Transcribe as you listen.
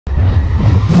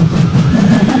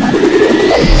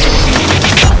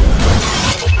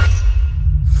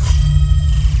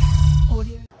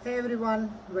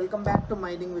everyone, welcome back to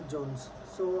Mining with Jones.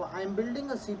 So I'm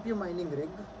building a CPU mining rig.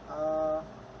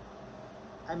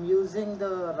 I'm using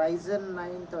the Ryzen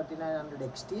 9 3900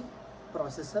 XT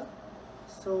processor.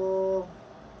 So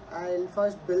I'll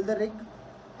first build the rig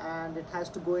and it has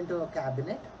to go into a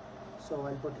cabinet. So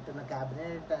I'll put it in a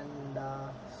cabinet and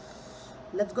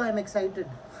let's go. I'm excited.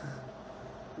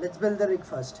 Let's build the rig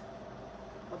first.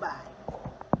 Bye-bye.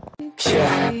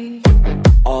 Yeah,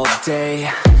 all day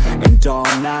and all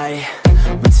night,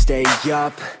 we'd stay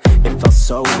up, it felt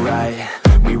so right.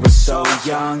 We were so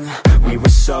young, we were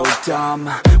so dumb,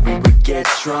 we would get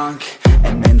drunk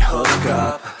and then hook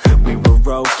up. We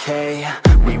were okay,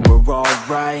 we were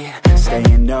alright,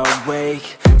 staying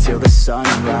awake till the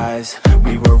sunrise.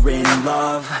 We were in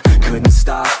love, couldn't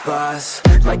stop us,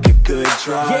 like a good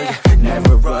drug,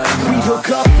 never enough. We hook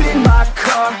up in my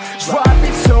car,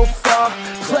 driving so far,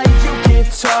 play your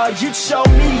guitar, you'd show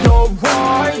me your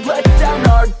art. Let down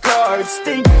our guards,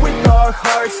 think with our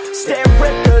hearts, stare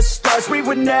at the stars, we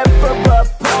were never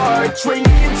apart.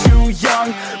 Drinking too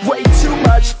young, way too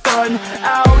much fun,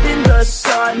 out in the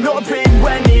sun, orbit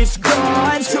when it's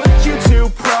gone. Took you to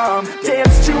prom,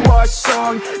 dance to our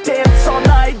song, dance all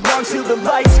night long till the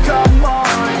lights come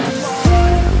on.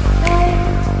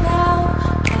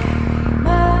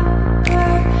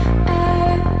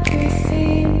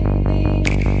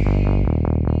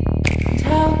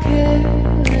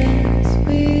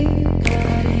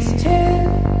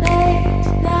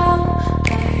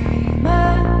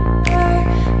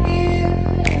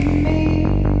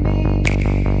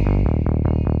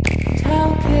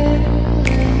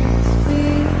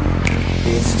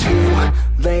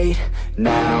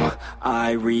 Now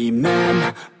I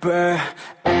remember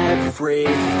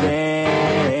everything,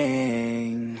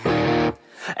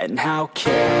 and how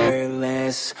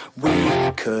careless we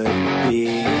could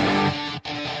be,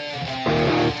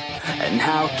 and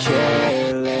how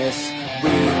careless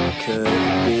we could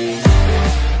be,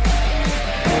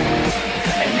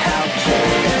 and how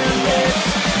careless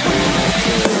we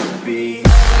could be.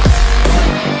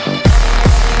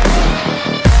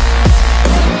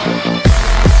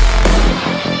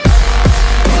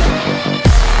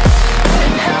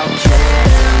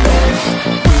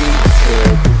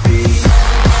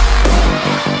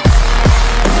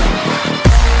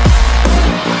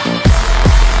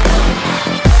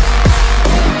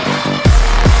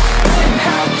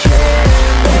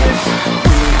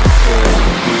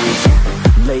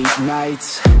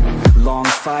 Nights, long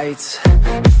fights,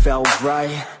 it felt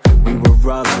right, we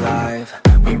were alive.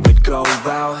 We would go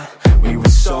out, we were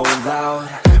so loud,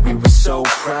 we were so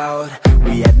proud,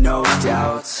 we had no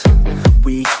doubts.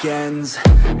 Weekends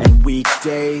and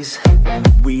weekdays,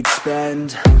 we'd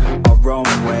spend our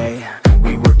own way.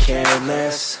 We were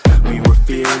careless, we were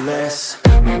fearless,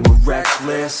 we were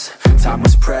reckless, time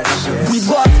was precious. We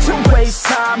loved to waste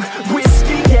time,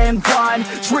 whiskey and wine,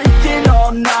 drinking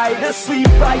all night, asleep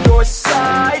by your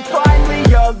side.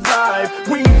 Finally alive,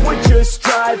 we would just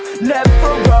drive,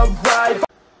 never arrive.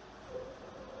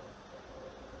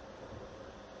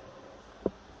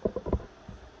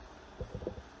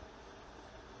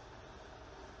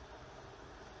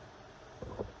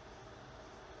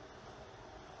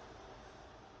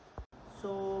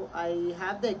 So I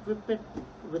have the equipment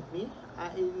with me.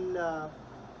 I'll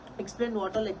explain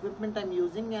what all equipment I'm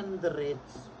using and the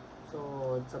rates.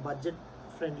 So it's a budget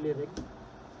friendly rig.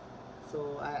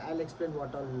 So I'll explain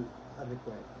what all are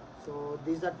required. So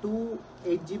these are two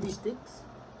 8GB sticks,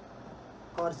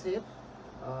 Corsair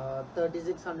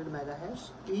 3600 megahash.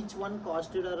 Each one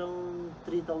costed around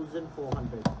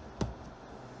 3,400.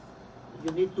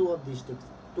 You need two of these sticks,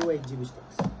 two 8GB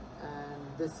sticks.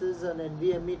 This is an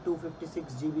NVMe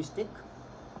 256GB stick.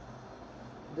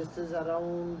 This is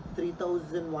around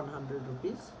 3,100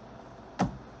 rupees.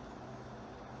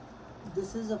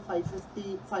 This is a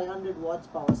 500 watts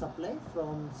power supply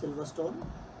from Silverstone.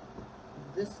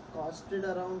 This costed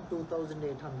around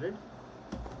 2,800.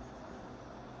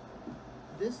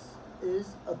 This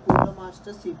is a Cooler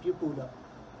Master CPU cooler.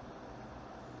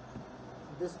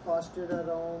 This costed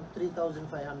around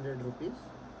 3,500 rupees.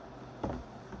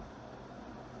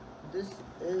 This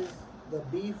is the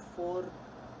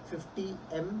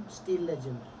B450M Steel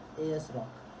Legend AS Rock.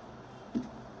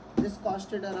 This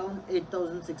costed around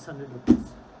 8,600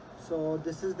 rupees. So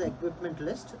this is the equipment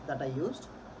list that I used.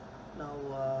 Now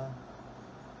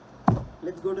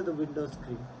let's go to the Windows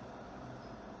screen.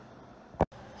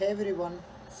 Hey everyone,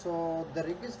 so the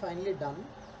rig is finally done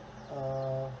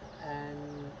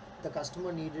and the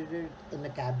customer needed it in a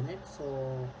cabinet,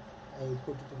 so I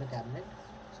put it in a cabinet.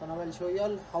 So now I'll show you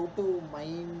all how to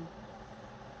mine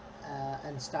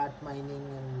and start mining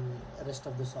and rest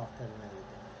of the software and everything.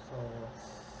 So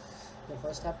you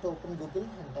first have to open Google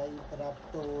and type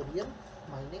Raptoreum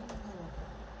mining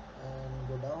and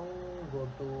go down, go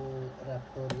to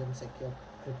Raptoreum secure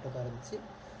cryptocurrency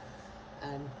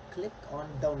and click on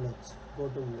downloads. Go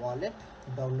to wallet,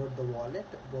 download the wallet,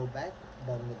 go back,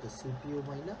 download the CPU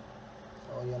miner.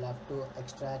 So you'll have to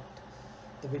extract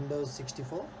the Windows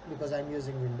 64 because I'm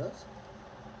using Windows,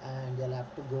 and you'll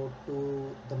have to go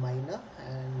to the miner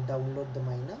and download the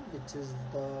miner, which is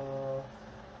the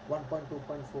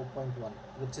 1.2.4.1,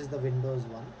 which is the Windows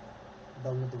one.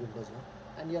 Download the Windows one,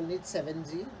 and you'll need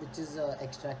 7G, which is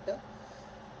extractor,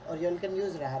 or you can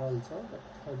use RAR also, but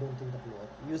I don't think that will work.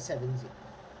 Use 7G.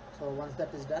 So once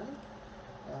that is done,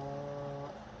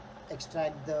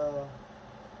 extract the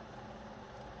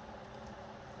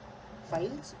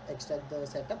files, extract the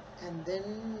setup, and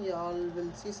then you all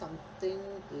will see something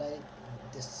like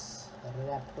this,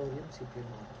 Raptoreum CPU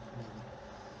mining.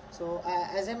 So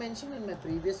as I mentioned in my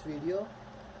previous video,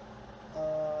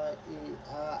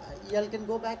 you all can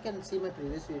go back and see my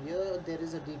previous video. There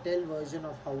is a detailed version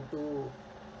of how to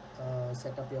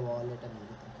set up your wallet and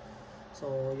everything.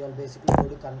 So you'll basically go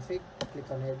to config,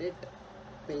 click on edit,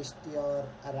 paste your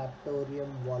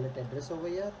Raptoreum wallet address over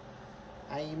here.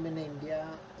 I am in India,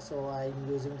 so I'm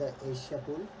using the Asia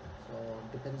pool. So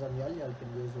depends on y'all, y'all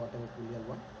can use whatever pool y'all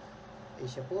want.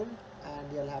 Asia pool,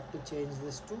 and you'll have to change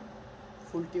this to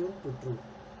full tune to true.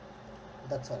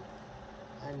 That's all.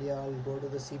 And you'll go to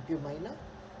the CPU miner,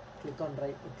 click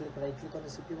right click on the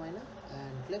CPU miner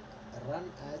and click run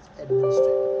as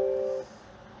administrator.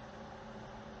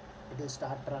 It will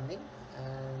start running,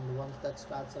 and once that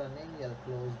starts running, you'll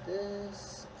close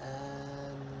this,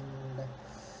 and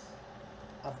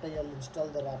after you'll install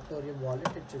the Raptoreum wallet,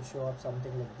 it should show up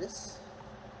something like this.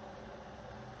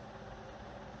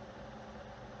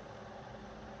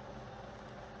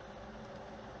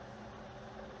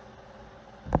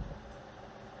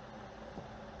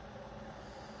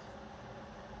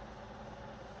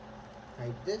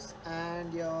 Like this,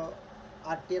 and your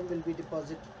RTM will be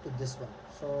deposited to this one.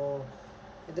 So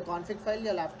in the config file,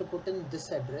 you'll have to put in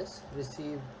this address,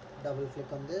 receive, double click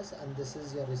on this, and this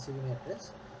is your receiving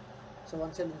address. So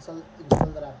once you install the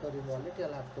Raptoreum wallet,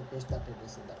 you'll have to paste that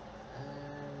address in that,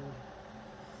 and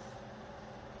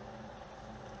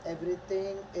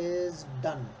everything is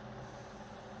done.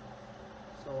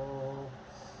 So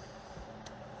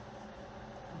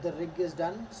the rig is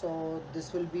done, so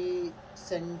this will be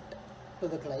sent to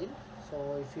the client.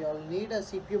 So if you all need a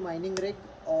CPU mining rig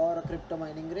or a crypto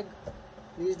mining rig,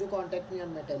 please do contact me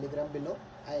on my Telegram below.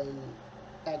 I'll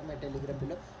tag my Telegram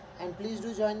below, and please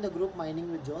do join the group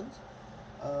Mining with Jones,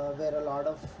 where a lot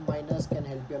of miners can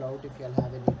help you out if you all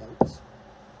have any doubts.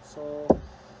 So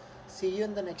see you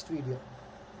in the next video.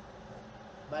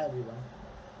 Bye everyone.